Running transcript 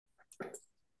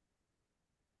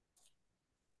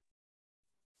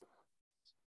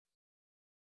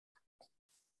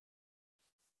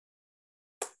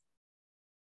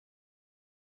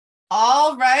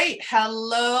All right.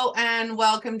 Hello and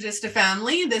welcome, Just a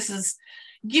Family. This is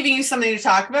giving you something to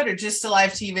talk about, or Just a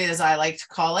Live TV, as I like to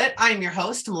call it. I'm your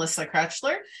host, Melissa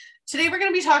Crutchler. Today, we're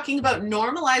going to be talking about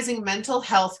normalizing mental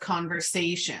health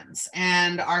conversations.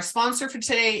 And our sponsor for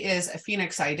today is a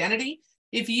Phoenix Identity.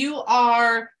 If you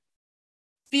are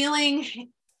feeling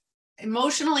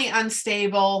emotionally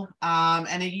unstable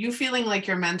and you feeling like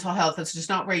your mental health is just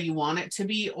not where you want it to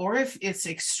be, or if it's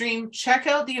extreme, check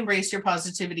out the Embrace Your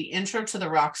Positivity Intro to the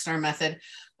Rockstar Method.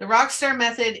 The Rockstar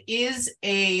Method is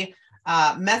a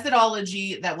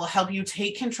methodology that will help you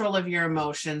take control of your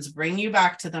emotions, bring you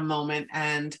back to the moment,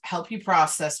 and help you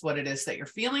process what it is that you're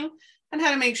feeling and how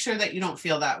to make sure that you don't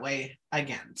feel that way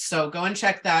again. So go and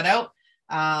check that out.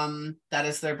 That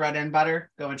is their bread and butter.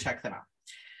 Go and check them out.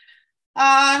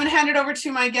 I'm going to hand it over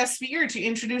to my guest speaker to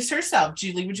introduce herself.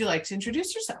 Julie, would you like to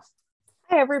introduce yourself?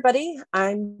 Hi, everybody.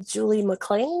 I'm Julie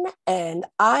McLean, and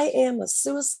I am a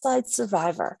suicide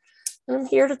survivor. And I'm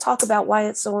here to talk about why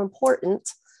it's so important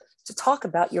to talk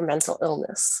about your mental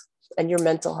illness and your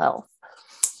mental health.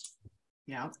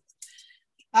 Yeah.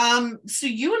 So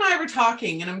you and I were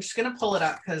talking, and I'm just going to pull it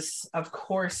up because, of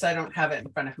course, I don't have it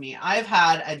in front of me. I've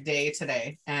had a day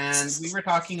today, and we were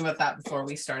talking about that before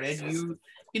we started.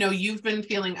 You've been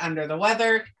feeling under the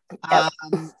weather. Yep.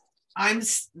 I'm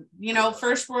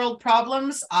first world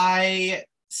problems. I'm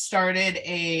starting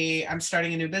a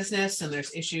new business, and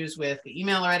there's issues with the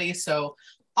email already. So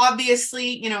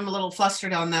obviously, I'm a little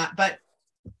flustered on that, but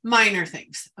minor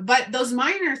things. But those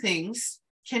minor things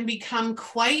can become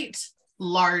quite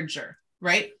larger,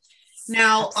 right?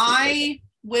 Now, Absolutely. I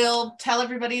will tell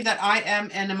everybody that I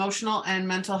am an emotional and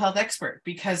mental health expert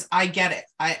because I get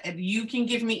it. You can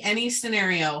give me any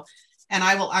scenario and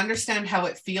I will understand how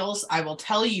it feels. I will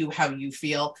tell you how you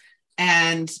feel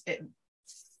and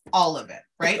all of it,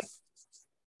 right?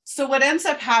 So what ends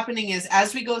up happening is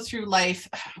as we go through life,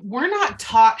 we're not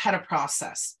taught how to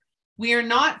process. We are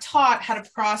not taught how to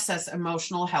process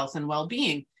emotional health and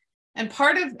well-being. And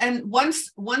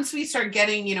once we start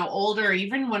getting, older,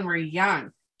 even when we're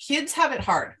young, kids have it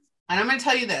hard. And I'm going to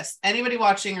tell you this, anybody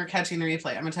watching or catching the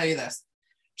replay, I'm going to tell you this.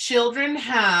 Children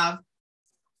have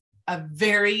a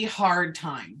very hard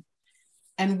time.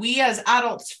 And we as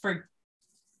adults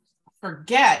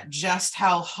forget just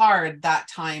how hard that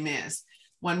time is.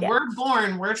 When we're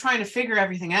born, we're trying to figure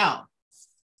everything out.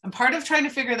 And part of trying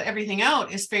to figure everything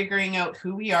out is figuring out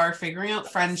who we are, figuring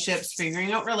out friendships,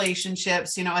 figuring out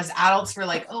relationships. As adults, we're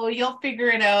like, oh, you'll figure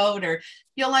it out, or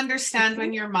you'll understand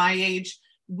when you're my age.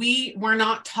 We're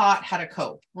not taught how to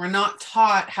cope. We're not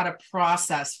taught how to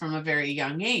process from a very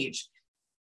young age.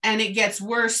 And it gets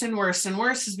worse and worse and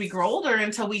worse as we grow older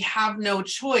until we have no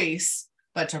choice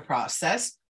but to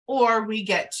process, or we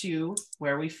get to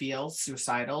where we feel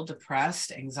suicidal,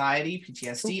 depressed, anxiety,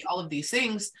 PTSD, all of these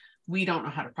things. We don't know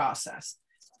how to process.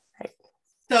 Right.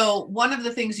 So one of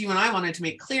the things you and I wanted to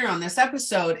make clear on this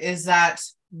episode is that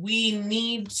we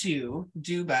need to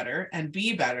do better and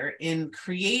be better in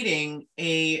creating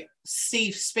a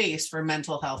safe space for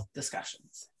mental health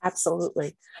discussions.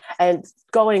 Absolutely. And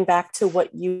going back to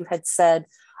what you had said,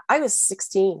 I was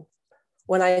 16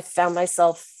 when I found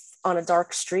myself on a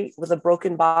dark street with a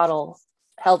broken bottle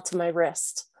held to my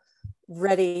wrist,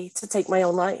 ready to take my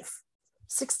own life.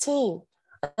 16.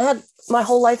 I had my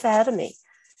whole life ahead of me.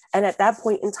 And at that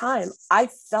point in time, I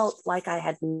felt like I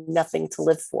had nothing to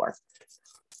live for.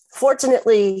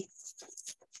 Fortunately,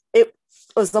 it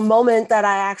was the moment that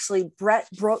I actually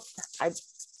I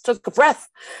took a breath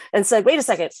and said, wait a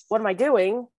second, what am I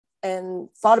doing? And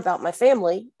thought about my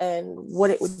family and what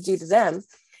it would do to them.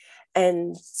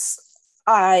 And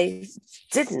I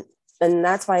didn't. And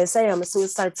that's why I say I'm a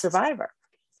suicide survivor.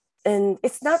 And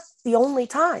it's not the only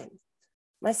time.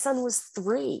 My son was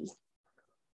 3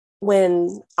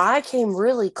 when I came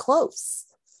really close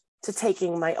to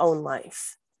taking my own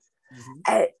life.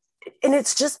 Mm-hmm. And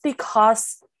it's just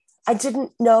because I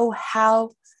didn't know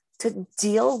how to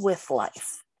deal with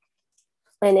life.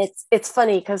 And it's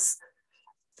funny because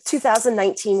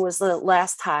 2019 was the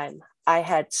last time I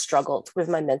had struggled with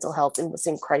my mental health and was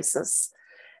in crisis.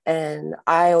 And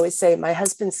I always say my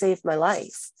husband saved my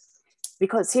life,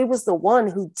 because he was the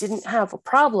one who didn't have a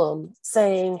problem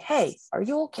saying, hey, are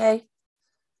you okay?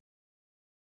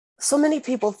 So many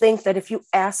people think that if you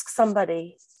ask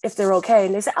somebody if they're okay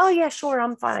and they say, oh yeah, sure,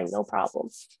 I'm fine, no problem,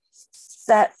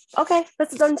 that, okay,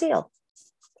 that's a done deal.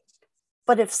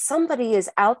 But if somebody is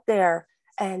out there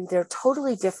and they're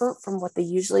totally different from what they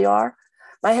usually are,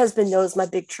 my husband knows my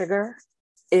big trigger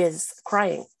is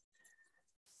crying.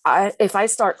 If I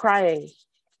start crying,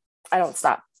 I don't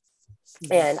stop.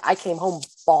 And I came home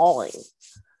bawling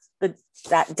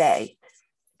that day.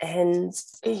 And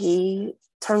he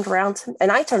turned around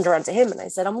and I turned around to him and I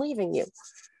said, I'm leaving you.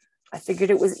 I figured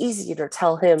it was easier to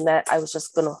tell him that I was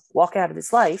just going to walk out of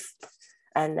his life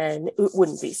and then it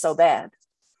wouldn't be so bad.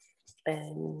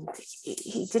 And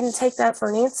he didn't take that for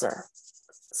an answer.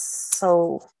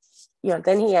 So,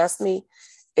 then he asked me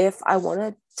if I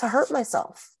wanted to hurt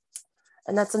myself.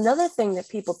 And that's another thing that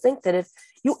people think, that if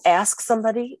you ask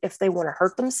somebody if they want to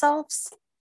hurt themselves,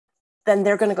 then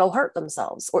they're going to go hurt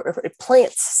themselves, or if it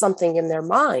plants something in their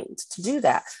mind to do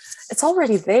that. It's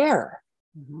already there.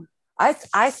 Mm-hmm.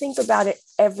 I think about it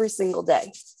every single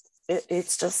day.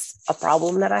 It's just a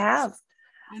problem that I have.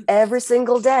 Every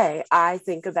single day, I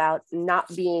think about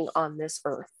not being on this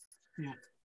earth. Yeah.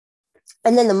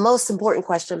 And then the most important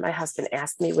question my husband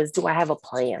asked me was, do I have a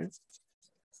plan?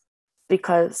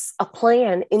 Because a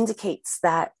plan indicates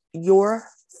that your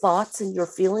thoughts and your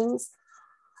feelings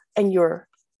and your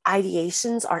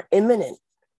ideations are imminent.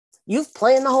 You've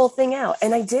planned the whole thing out.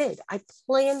 And I did. I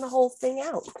planned the whole thing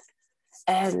out.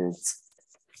 And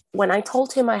when I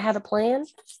told him I had a plan,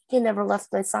 he never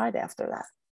left my side after that.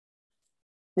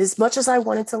 As much as I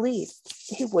wanted to leave,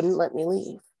 he wouldn't let me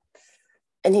leave.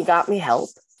 And he got me help.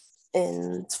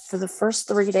 And for the first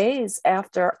 3 days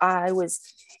after I was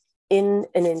in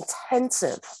an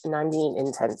intensive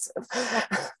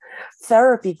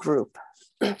therapy group,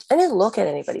 I didn't look at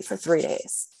anybody for 3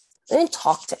 days. I didn't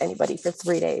talk to anybody for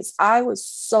 3 days. I was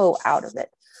so out of it.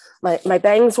 My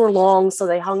bangs were long, so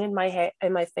they hung in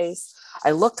my face.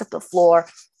 I looked at the floor.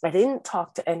 I didn't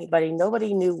talk to anybody.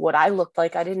 Nobody knew what I looked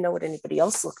like. I didn't know what anybody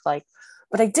else looked like.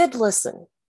 But I did listen.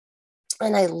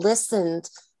 And I listened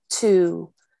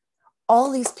to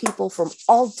all these people from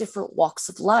all different walks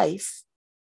of life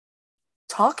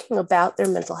talking about their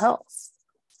mental health.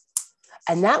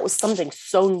 And that was something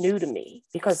so new to me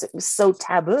because it was so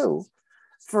taboo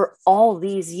for all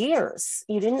these years.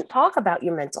 You didn't talk about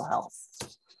your mental health.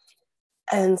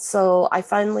 And so I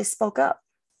finally spoke up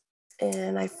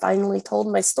and I finally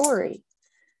told my story.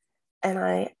 And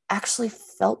I actually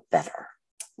felt better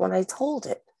when I told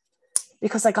it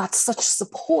because I got such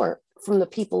support from the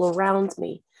people around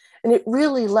me. And it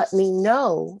really let me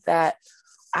know that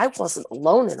I wasn't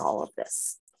alone in all of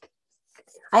this.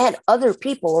 I had other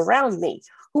people around me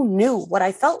who knew what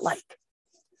I felt like.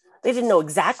 They didn't know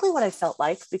exactly what I felt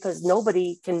like because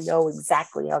nobody can know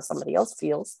exactly how somebody else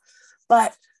feels,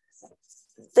 but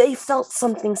they felt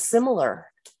something similar.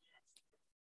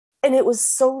 And it was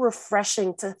so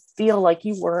refreshing to feel like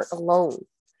you weren't alone.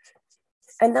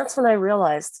 And that's when I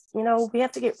realized, we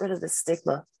have to get rid of the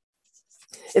stigma.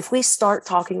 If we start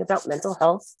talking about mental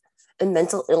health and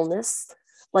mental illness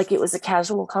like it was a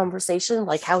casual conversation,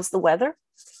 like how's the weather,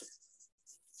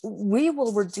 we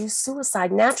will reduce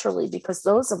suicide naturally, because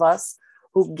those of us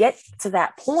who get to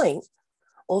that point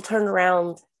will turn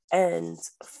around and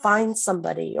find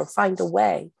somebody or find a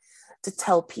way to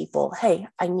tell people, hey,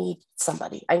 I need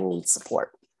somebody, I need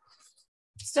support.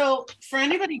 So for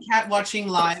anybody watching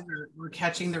live or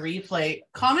catching the replay,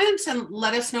 comment and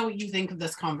let us know what you think of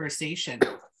this conversation.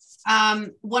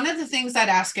 One of the things I'd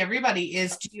ask everybody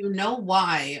is, do you know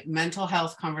why mental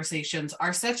health conversations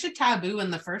are such a taboo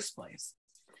in the first place?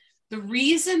 The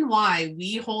reason why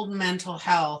we hold mental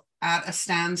health at a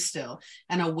standstill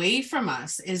and away from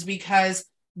us is because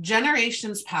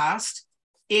generations past,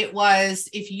 it was,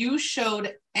 if you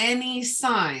showed any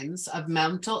signs of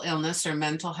mental illness or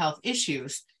mental health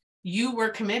issues, you were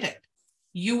committed.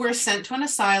 You were sent to an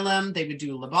asylum. They would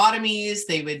do lobotomies.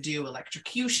 They would do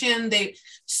electrocution.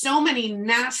 So many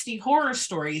nasty horror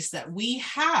stories that we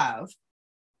have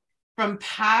from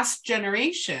past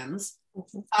generations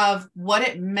of what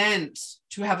it meant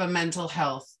to have a mental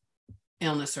health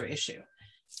illness or issue.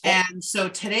 And so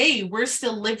today we're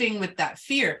still living with that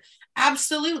fear.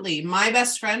 Absolutely. My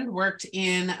best friend worked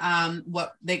in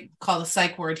what they call the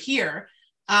psych ward here.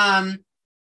 And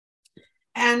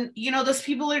those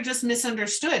people are just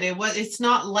misunderstood. It's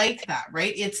not like that,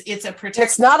 right? It's a protection.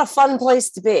 It's not a fun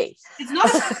place to be. It's not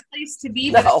a fun place to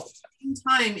be. No. But at the same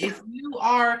time, if you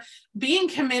are being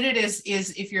committed is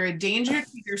if you're a danger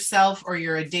to yourself or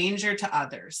you're a danger to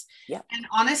others. Yeah. And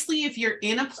honestly, if you're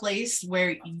in a place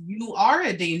where you are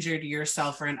a danger to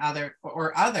yourself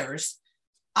or others,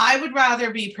 I would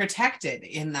rather be protected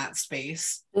in that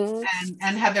space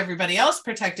and have everybody else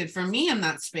protected from me in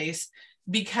that space,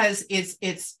 because it's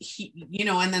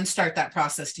and then start that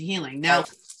process to healing. Now,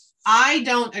 I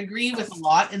don't agree with a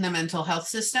lot in the mental health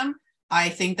system. I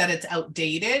think that it's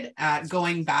outdated.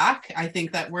 Going back, I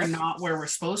think that we're not where we're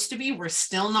supposed to be. We're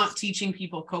still not teaching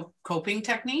people coping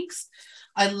techniques.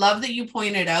 I love that you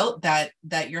pointed out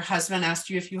that your husband asked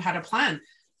you if you had a plan.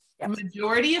 The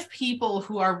majority of people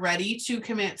who are ready to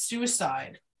commit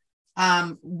suicide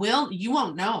you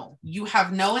won't know. You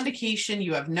have no indication.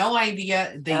 You have no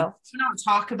idea. They do not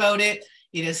talk about it.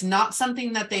 It is not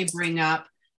something that they bring up.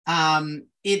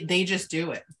 They just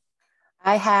do it.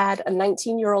 I had a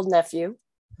 19-year-old nephew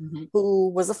who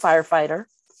was a firefighter,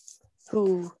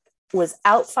 who was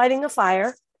out fighting a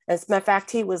fire. As a matter of fact,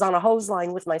 he was on a hose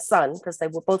line with my son because they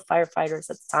were both firefighters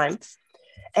at the time.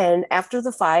 And after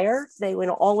the fire, they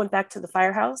all went back to the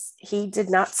firehouse. He did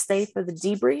not stay for the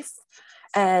debrief.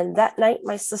 And that night,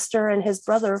 my sister and his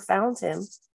brother found him.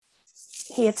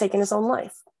 He had taken his own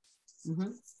life.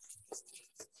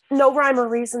 No rhyme or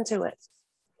reason to it.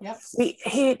 Yep.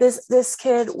 This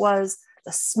kid was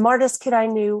the smartest kid I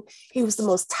knew. He was the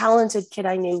most talented kid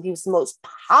I knew. He was the most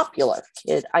popular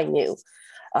kid I knew,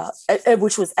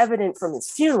 which was evident from his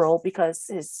funeral, because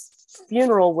his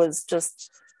funeral was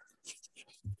just,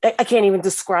 I can't even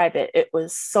describe it. It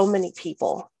was so many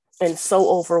people and so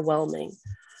overwhelming.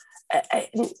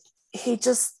 He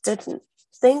just didn't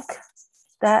think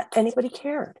that anybody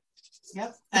cared.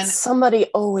 Yep. And somebody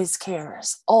always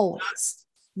cares, always.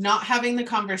 Not having the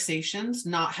conversations,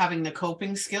 not having the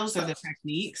coping skills or the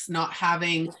techniques, not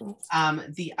having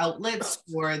the outlets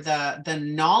or the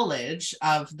knowledge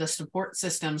of the support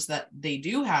systems that they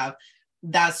do have,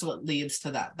 that's what leads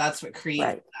to that. That's what creates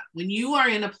that. When you are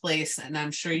in a place, and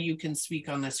I'm sure you can speak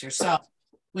on this yourself,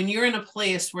 when you're in a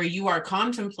place where you are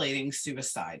contemplating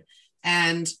suicide,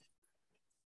 and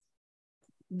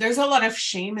there's a lot of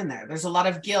shame in there. There's a lot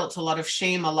of guilt, a lot of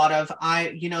shame, a lot of,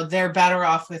 they're better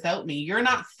off without me. You're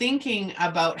not thinking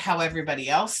about how everybody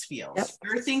else feels. Yep.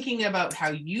 You're thinking about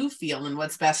how you feel and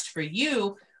what's best for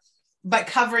you, but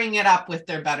covering it up with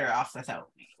they're better off without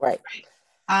me. Right.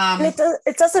 And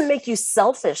it doesn't make you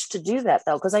selfish to do that,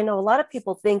 though, because I know a lot of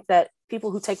people think that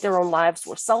people who take their own lives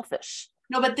were selfish.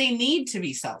 No, but they need to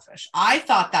be selfish. I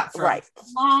thought that for I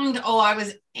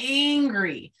was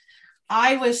angry.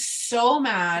 I was so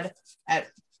mad at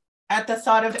the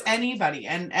thought of anybody.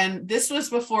 And this was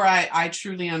before I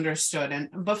truly understood,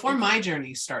 and before my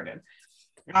journey started.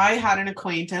 I had an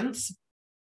acquaintance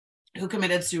who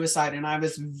committed suicide, and I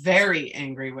was very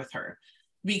angry with her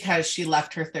because she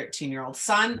left her 13-year-old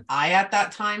son. I, at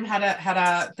that time, had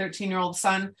a 13-year-old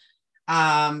son.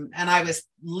 And I was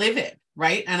livid,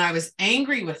 right? And I was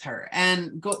angry with her.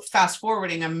 And fast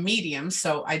forwarding, I'm medium,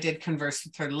 so I did converse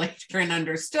with her later and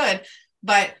understood.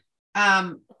 But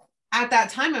at that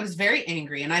time, I was very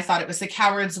angry, and I thought it was the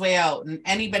coward's way out. And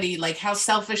anybody, like, how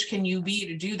selfish can you be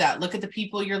to do that? Look at the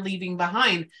people you're leaving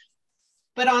behind.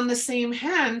 But on the same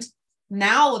hand,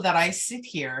 now that I sit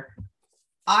here,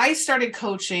 I started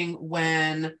coaching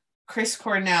when Chris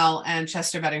Cornell and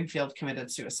Chester Bedingfield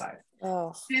committed suicide.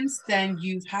 Oh. Since then,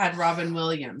 you've had Robin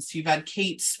Williams, you've had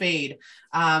Kate Spade,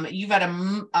 you've had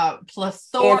a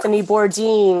plethora. Anthony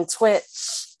Bourdain,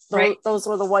 Twitch. Right. Those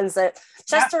were the ones that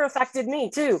Chester affected me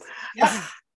too. Yeah.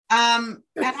 And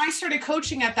I started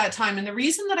coaching at that time. And the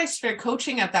reason that I started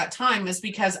coaching at that time is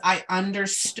because I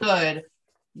understood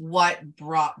what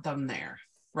brought them there.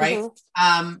 Right.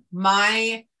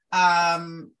 My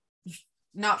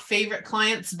not favorite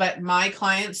clients, but my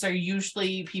clients are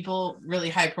usually people, really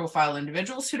high profile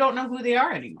individuals who don't know who they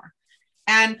are anymore.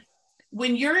 And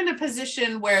when you're in a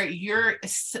position where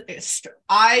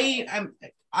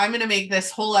I'm going to make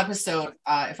this whole episode,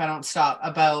 if I don't stop,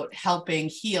 about helping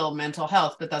heal mental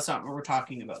health, but that's not what we're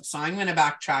talking about. So I'm going to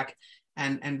backtrack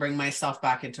and bring myself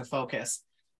back into focus.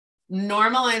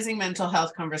 Normalizing mental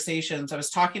health conversations. I was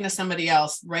talking to somebody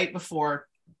else right before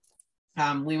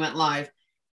we went live.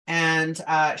 And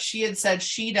she had said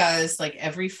she does, like,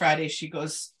 every Friday she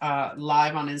goes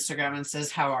live on Instagram and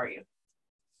says, "How are you?"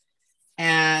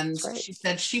 And she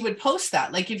said she would post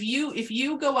that. Like, if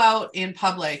you go out in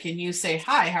public and you say,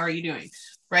 "Hi, how are you doing?"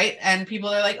 Right? And people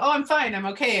are like, "Oh, I'm fine. I'm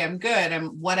okay. I'm good.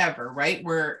 I'm whatever." Right?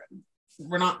 We're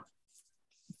not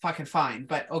fucking fine,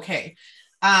 but okay.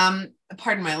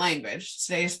 Pardon my language.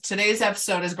 Today's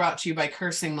episode is brought to you by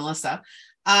Cursing Melissa.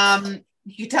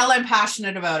 You can tell I'm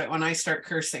passionate about it when I start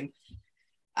cursing.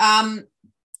 But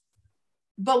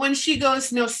when she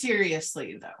goes, "No,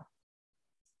 seriously though,"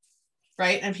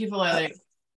 right? And people are like,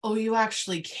 "Oh, you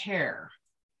actually care,"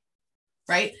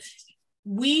 right?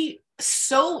 We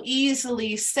so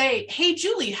easily say, "Hey,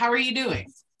 Julie, how are you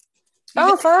doing?"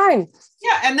 Oh, fine.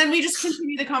 Yeah. And then we just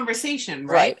continue the conversation,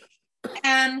 right?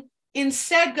 And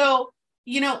instead go,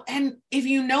 and if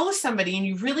you know somebody and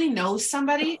you really know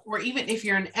somebody, or even if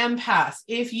you're an empath,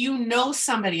 if you know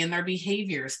somebody and their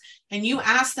behaviors and you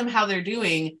ask them how they're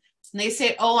doing and they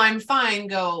say, "Oh, I'm fine,"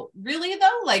 go, "Really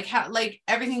though? Like, how, like,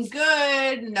 everything's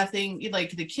good, nothing,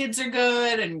 like the kids are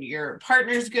good and your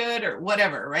partner's good," or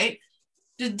whatever, right?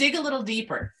 Just dig a little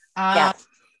deeper.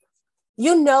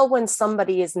 You know when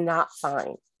somebody is not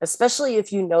fine, especially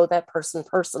if you know that person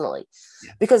personally,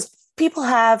 Yeah. because people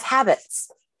have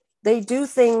habits. They do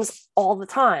things all the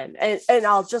time. And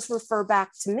I'll just refer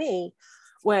back to me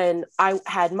when I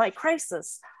had my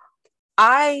crisis.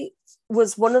 I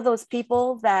was one of those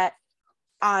people that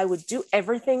I would do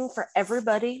everything for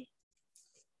everybody.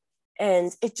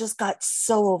 And it just got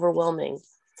so overwhelming.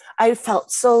 I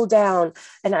felt so down.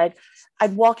 And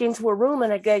I'd walk into a room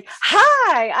and I'd go,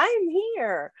 "Hi, I'm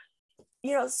here."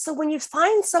 So when you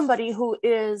find somebody who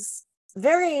is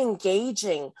very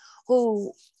engaging,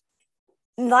 who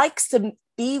likes to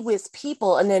be with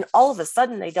people, and then all of a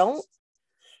sudden they don't,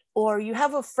 or you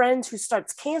have a friend who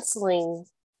starts canceling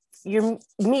your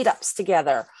meetups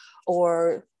together,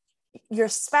 or your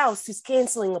spouse who's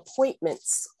canceling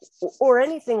appointments, or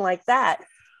anything like that,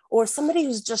 or somebody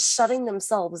who's just shutting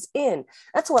themselves in.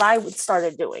 That's what I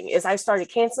started doing. Is I started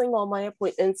canceling all my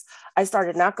appointments. I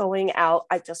started not going out.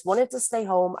 I just wanted to stay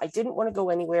home. I didn't want to go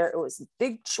anywhere. It was a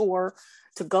big chore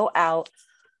to go out,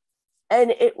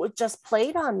 and it would just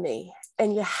played on me.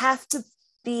 And you have to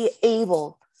be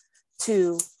able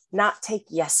to not take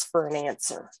yes for an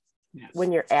answer. Yes.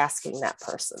 When you're asking that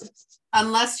person.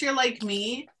 Unless you're like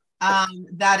me,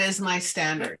 that is my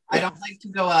standard. I don't like to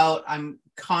go out. I'm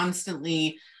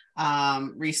constantly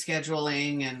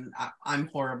rescheduling, and I'm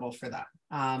horrible for that.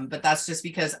 But that's just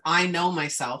because I know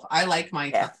myself. I like my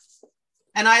time.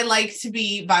 And I like to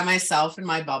be by myself in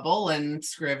my bubble and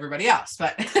screw everybody else.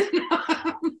 But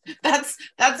that's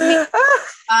me.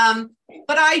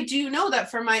 But I do know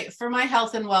that for my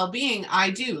health and well-being,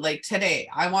 I do. Like today,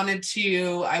 I went and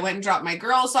dropped my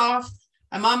girls off.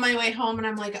 I'm on my way home and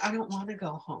I'm like, I don't want to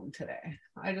go home today.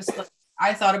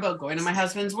 I thought about going to my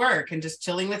husband's work and just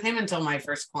chilling with him until my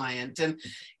first client, and,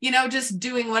 just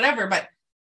doing whatever. But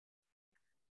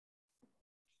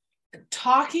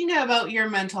talking about your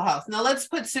mental health. Now let's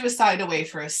put suicide away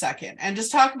for a second and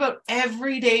just talk about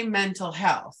everyday mental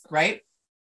health, right?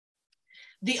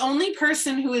 The only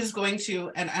person who is going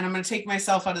to, and I'm going to take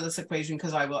myself out of this equation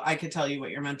because I could tell you what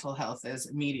your mental health is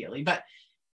immediately, but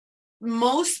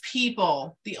most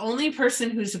people, the only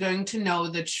person who's going to know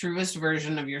the truest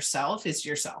version of yourself is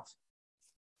yourself.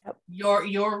 Yep.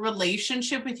 Your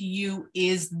relationship with you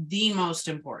is the most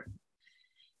important.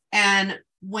 And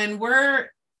when we're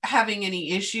having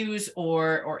any issues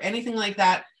or anything like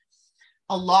that,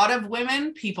 a lot of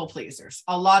women, people pleasers.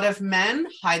 A lot of men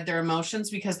hide their emotions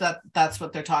because that's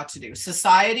what they're taught to do.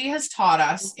 Society has taught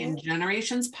us in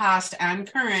generations past and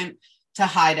current to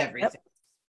hide everything. Yep.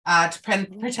 To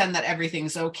pretend that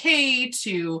everything's okay,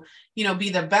 to, be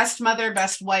the best mother,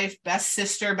 best wife, best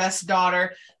sister, best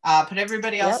daughter, put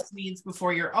everybody else's needs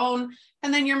before your own,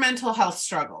 and then your mental health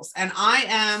struggles. And I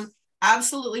am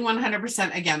absolutely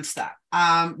 100% against that.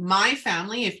 My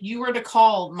family, if you were to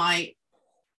call my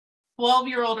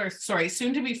 12-year-old, or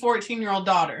soon to be 14-year-old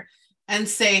daughter and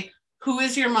say, who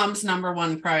is your mom's number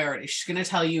one priority? She's going to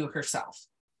tell you herself.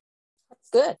 That's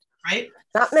good. Right?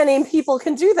 Not many people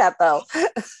can do that, though.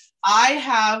 I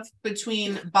have,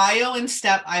 between bio and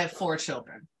step, I have 4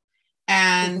 children.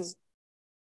 And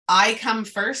I come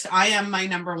first. I am my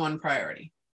number one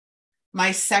priority.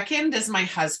 My second is my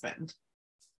husband.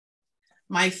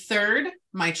 My third,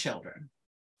 my children.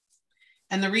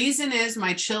 And the reason is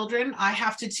my children, I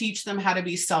have to teach them how to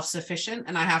be self-sufficient,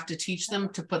 and I have to teach them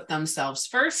to put themselves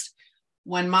first.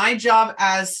 When my job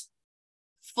as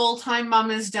full-time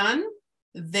mom is done,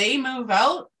 they move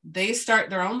out, they start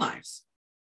their own lives.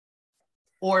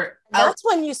 Or that's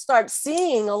when you start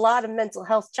seeing a lot of mental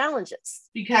health challenges.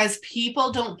 Because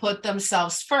people don't put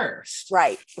themselves first.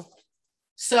 Right.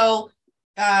 So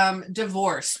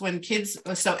divorce, when kids,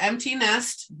 so empty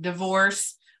nest,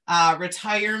 divorce,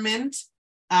 retirement,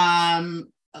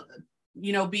 becoming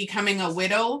a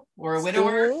widow or a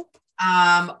widower.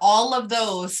 All of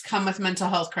those come with mental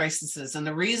health crises. And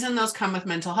the reason those come with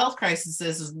mental health crises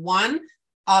is, one,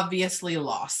 obviously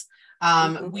loss.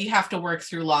 We have to work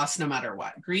through loss no matter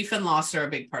what. Grief and loss are a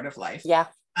big part of life. Yeah.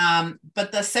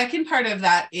 But the second part of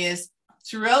that is,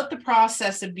 throughout the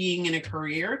process of being in a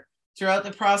career, throughout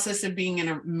the process of being in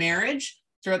a marriage,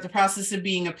 throughout the process of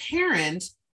being a parent,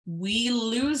 we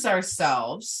lose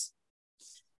ourselves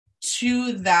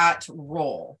to that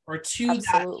role or to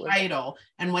Absolutely. That title.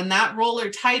 And when that role or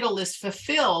title is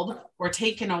fulfilled or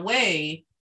taken away,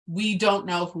 we don't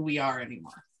know who we are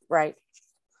anymore. Right.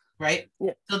 Right.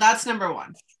 Yeah. So that's number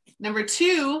one. Number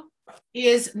two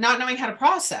is not knowing how to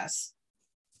process.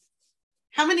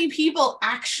 How many people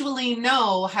actually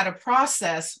know how to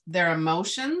process their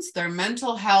emotions, their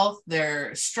mental health,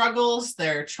 their struggles,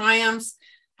 their triumphs?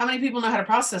 How many people know how to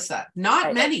process that?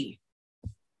 Not many.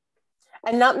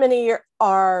 And not many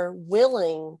are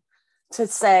willing to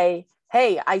say,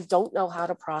 hey, I don't know how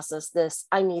to process this.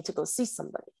 I need to go see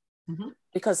somebody. Mm-hmm.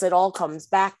 Because it all comes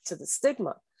back to the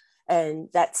stigma. And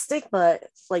that stigma,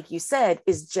 like you said,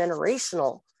 is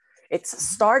generational. It's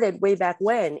started way back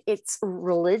when. It's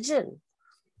religion.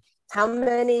 How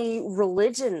many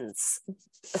religions,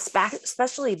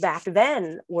 especially back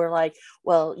then, were like,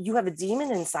 well, you have a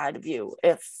demon inside of you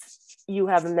if you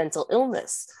have a mental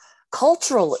illness.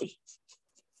 Culturally,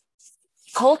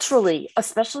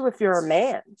 especially if you're a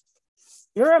man,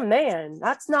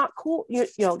 that's not cool. You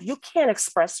know, you can't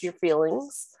express your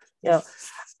feelings. You know,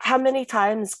 how many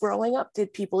times growing up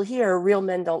did people hear real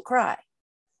men don't cry?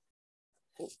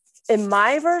 In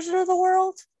my version of the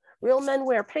world, real men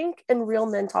wear pink and real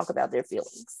men talk about their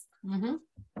feelings. Mm-hmm.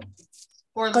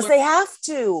 Because they have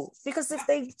to, because if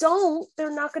they don't,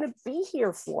 they're not going to be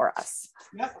here for us.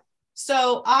 Yep.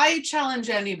 So I challenge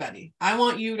anybody. I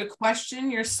want you to question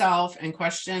yourself and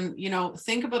question,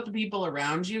 think about the people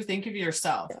around you. Think of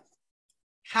yourself. Yeah.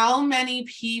 How many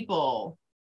people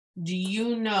do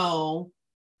you know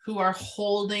who are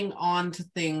holding on to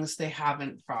things they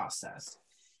haven't processed?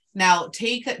 Now,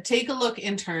 take a look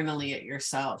internally at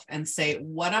yourself and say,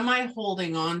 what am I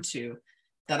holding on to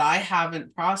that I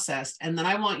haven't processed? And then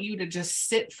I want you to just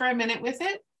sit for a minute with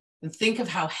it and think of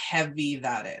how heavy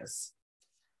that is.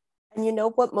 And you know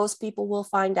what most people will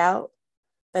find out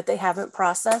that they haven't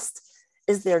processed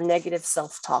is their negative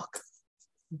self-talk.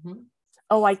 Mm-hmm.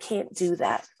 Oh, I can't do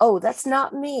that. Oh, that's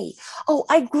not me. Oh,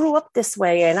 I grew up this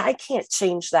way and I can't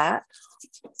change that.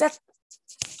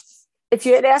 If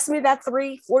you had asked me that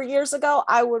 3-4 years ago,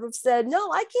 I would have said,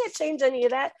 no, I can't change any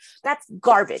of that. That's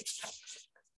garbage.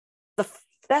 The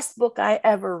best book I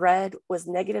ever read was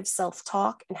Negative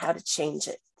Self-Talk and How to Change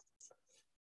It.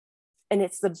 And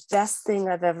it's the best thing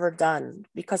I've ever done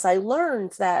because I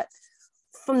learned that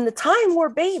from the time we're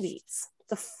babies,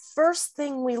 the first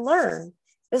thing we learn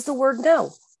is the word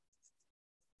no.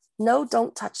 No,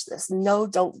 don't touch this. No,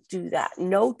 don't do that.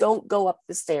 No, don't go up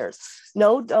the stairs.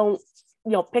 No, don't,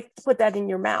 put that in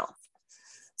your mouth.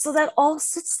 So that all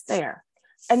sits there.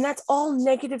 And that's all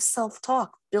negative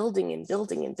self-talk, building and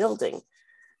building and building.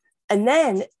 And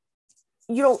then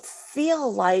you don't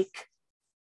feel like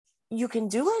you can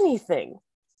do anything.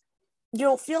 You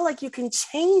don't feel like you can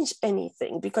change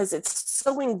anything because it's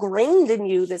so ingrained in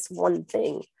you, this one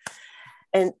thing.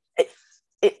 And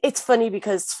it's funny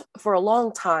because for a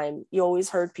long time, you always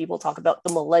heard people talk about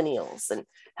the millennials and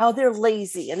how they're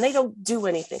lazy and they don't do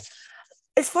anything.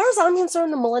 As far as I'm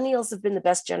concerned, the millennials have been the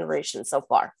best generation so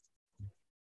far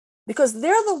because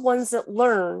they're the ones that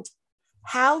learned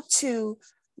how to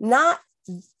not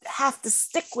have to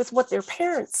stick with what their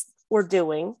parents were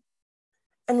doing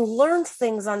and learned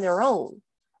things on their own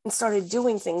and started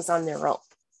doing things on their own.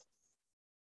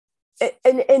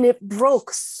 And it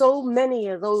broke so many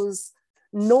of those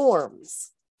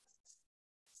norms.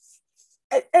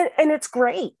 And it's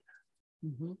great.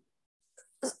 Mm-hmm.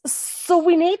 So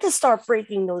we need to start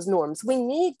breaking those norms. We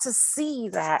need to see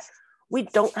that we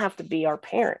don't have to be our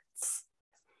parents.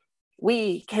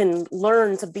 We can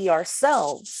learn to be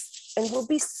ourselves, and we'll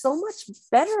be so much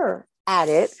better at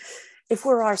it if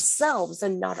we're ourselves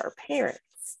and not our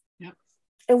parents. Yep.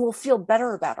 And we'll feel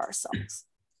better about ourselves.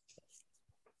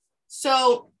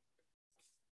 So,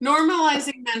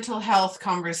 normalizing mental health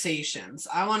conversations.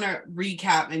 I want to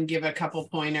recap and give a couple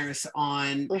pointers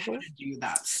on how to do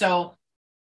that. So,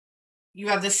 you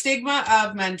have the stigma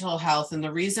of mental health, and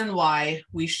the reason why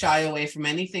we shy away from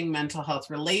anything mental health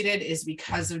related is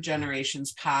because of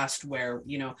generations past where,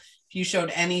 if you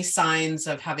showed any signs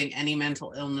of having any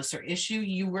mental illness or issue,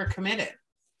 you were committed.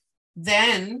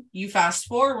 Then you fast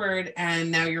forward and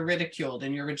now you're ridiculed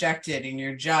and you're rejected and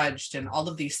you're judged and all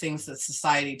of these things that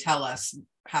society tell us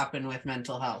happen with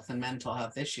mental health and mental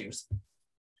health issues.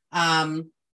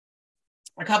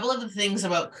 A couple of the things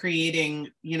about creating,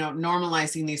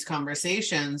 normalizing these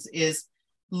conversations is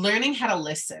learning how to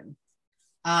listen.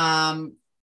 I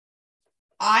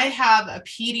have a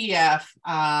PDF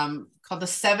called The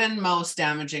 7 Most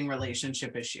Damaging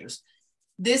Relationship Issues.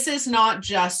 This is not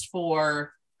just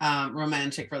for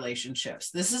romantic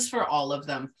relationships. This is for all of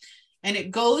them. And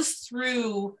it goes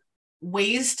through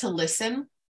ways to listen.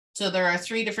 So there are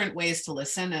 3 different ways to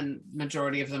listen, and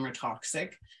majority of them are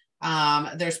toxic.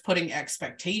 There's putting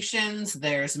expectations,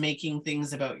 there's making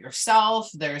things about yourself.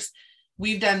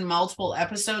 We've done multiple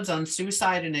episodes on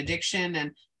suicide and addiction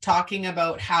and talking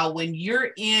about how when you're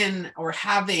in or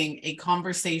having a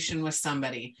conversation with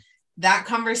somebody, that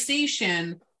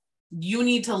conversation, you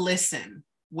need to listen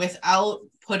without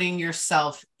putting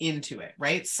yourself into it,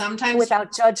 right? Sometimes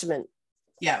without judgment.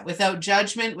 Yeah, without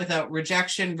judgment, without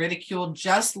rejection, ridicule,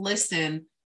 just listen.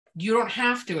 You don't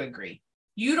have to agree.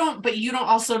 You don't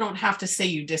also don't have to say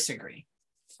you disagree,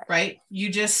 right? You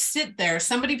just sit there.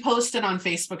 Somebody posted on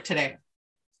Facebook today.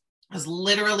 It was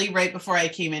literally right before I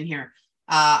came in here.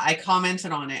 I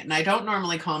commented on it, and I don't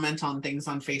normally comment on things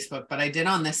on Facebook, but I did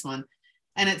on this one.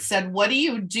 And it said, what do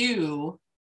you do,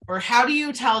 or how do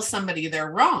you tell somebody they're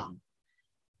wrong?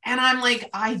 And I'm like,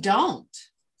 I don't.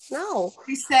 No.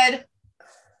 He said,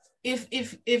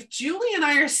 if Julie and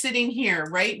I are sitting here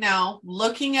right now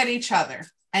looking at each other,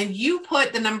 and you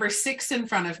put the number 6 in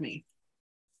front of me,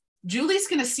 Julie's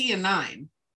going to see a 9.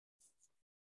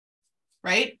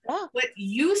 Right? Yeah. What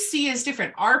you see is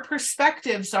different. Our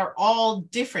perspectives are all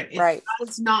different. It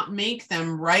does not make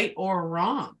them right or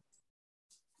wrong.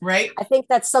 Right? I think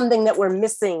that's something that we're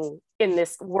missing in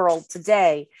this world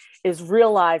today, is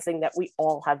realizing that we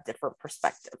all have different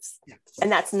perspectives. Yeah.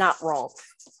 And that's not wrong.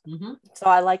 Mm-hmm. So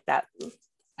I like that.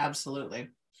 Absolutely.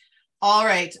 All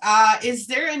right. Is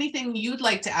there anything you'd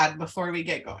like to add before we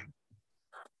get going?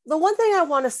 The one thing I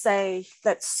want to say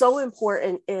that's so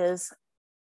important is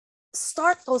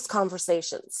start those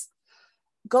conversations.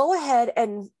 Go ahead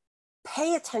and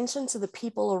pay attention to the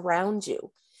people around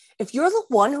you. If you're the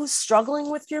one who's struggling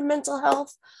with your mental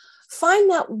health,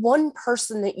 find that one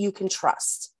person that you can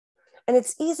trust. And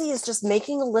it's easy as just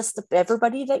making a list of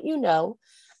everybody that you know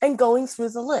and going through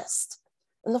the list.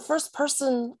 And the first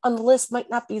person on the list might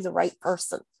not be the right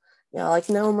person. You know, like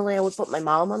normally I would put my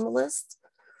mom on the list,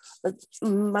 but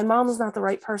my mom is not the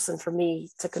right person for me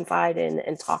to confide in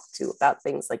and talk to about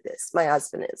things like this. My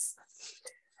husband is.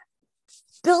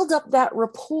 Build up that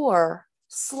rapport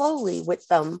slowly with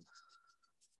them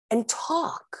and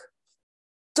talk.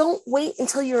 Don't wait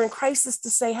until you're in crisis to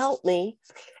say, help me.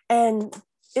 And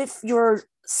if you're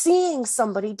seeing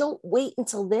somebody, don't wait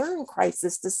until they're in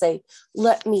crisis to say,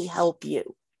 let me help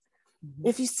you. Mm-hmm.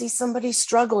 If you see somebody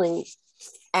struggling,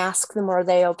 ask them, are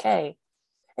they okay?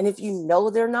 And if you know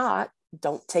they're not,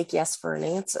 don't take yes for an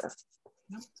answer.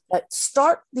 Yep. But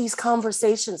start these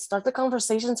conversations. Start the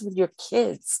conversations with your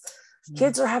kids. Mm-hmm.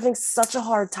 Kids are having such a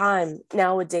hard time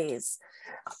nowadays.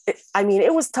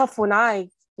 It was tough when I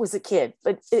was a kid,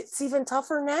 but it's even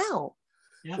tougher now.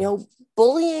 Yep. You know,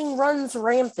 bullying runs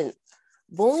rampant.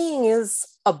 Bullying is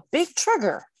a big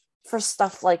trigger for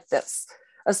stuff like this,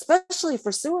 especially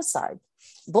for suicide.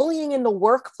 Bullying in the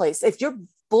workplace. If you're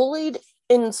bullied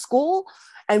in school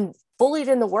and bullied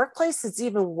in the workplace, it's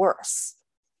even worse.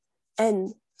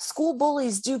 And school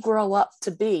bullies do grow up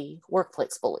to be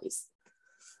workplace bullies.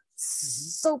 Mm-hmm.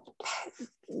 So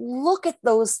look at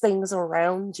those things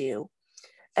around you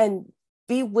and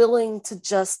be willing to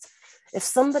just, if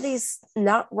somebody's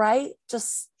not right,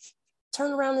 just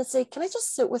turn around and say, can I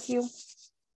just sit with you?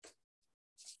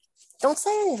 Don't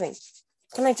say anything.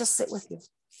 Can I just sit with you?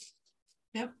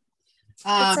 Yep.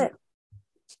 That's it.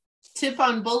 Tip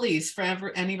on bullies for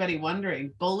anybody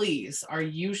wondering. Bullies are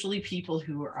usually people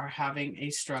who are having a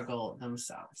struggle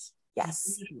themselves.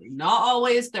 Yes. Usually. Not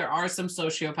always. There are some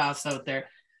sociopaths out there.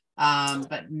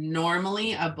 But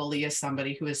normally a bully is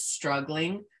somebody who is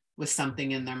struggling with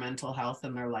something in their mental health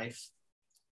and their life.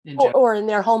 Or in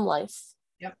their home life.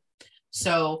 Yep.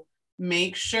 So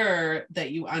make sure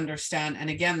that you understand. And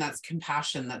again, that's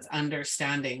compassion, that's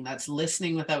understanding, that's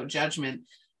listening without judgment,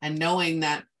 and knowing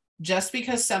that just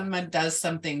because someone does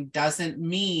something doesn't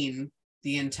mean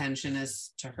the intention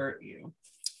is to hurt you.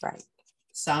 Right.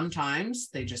 Sometimes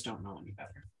they just don't know any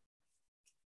better.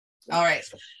 All right.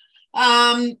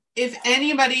 If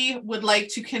anybody would like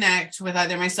to connect with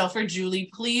either myself or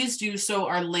Julie, please do so.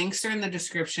 Our links are in the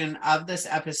description of this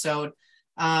episode.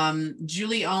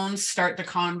 Julie owns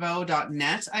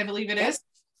starttheconvo.net, I believe it is.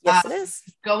 Yes, it is.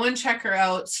 Go and check her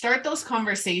out. Start those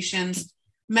conversations.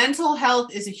 Mental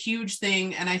health is a huge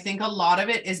thing, and I think a lot of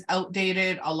it is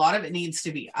outdated. A lot of it needs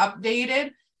to be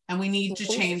updated, and we need to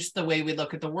change the way we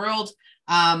look at the world.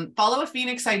 Follow a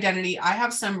Phoenix Identity. I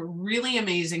have some really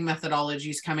amazing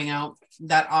methodologies coming out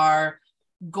that are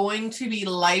going to be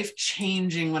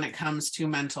life-changing when it comes to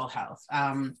mental health.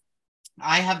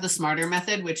 I have the SMARTER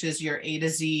method, which is your A to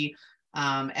Z,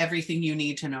 everything you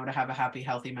need to know to have a happy,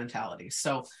 healthy mentality.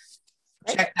 So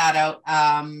check that out.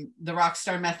 The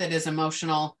Rockstar method is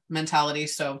emotional mentality.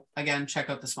 So again, check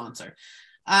out the sponsor.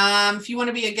 If you want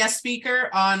to be a guest speaker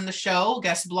on the show,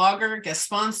 guest blogger, guest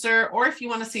sponsor, or if you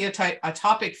want to see a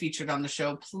topic featured on the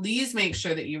show, please make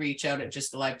sure that you reach out at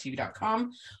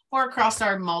justalivetv.com or across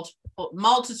our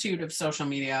multitude of social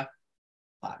media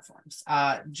platforms.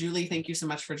 Julie, thank you so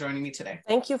much for joining me today.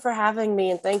 Thank you for having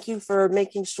me, and thank you for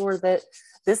making sure that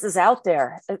this is out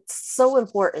there. It's so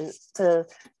important to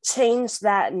change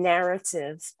that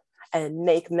narrative and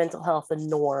make mental health a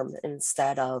norm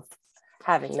instead of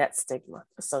having that stigma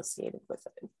associated with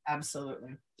it.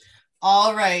 Absolutely.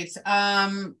 All right.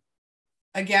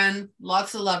 Again,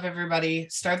 lots of love, everybody.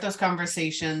 Start those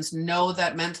conversations. Know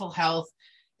that mental health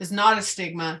is not a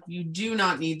stigma. You do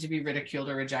not need to be ridiculed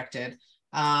or rejected.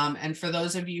 And for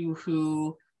those of you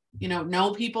who,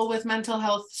 know people with mental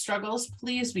health struggles,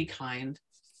 please be kind.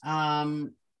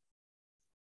 And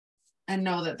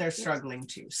know that they're struggling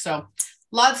too. So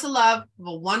lots of love. Have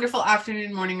a wonderful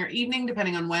afternoon, morning, or evening,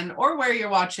 depending on when or where you're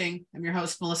watching. I'm your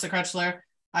host, Melissa Crutchler.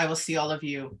 I will see all of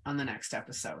you on the next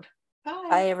episode. Bye.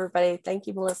 Bye, everybody. Thank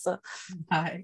you, Melissa. Bye.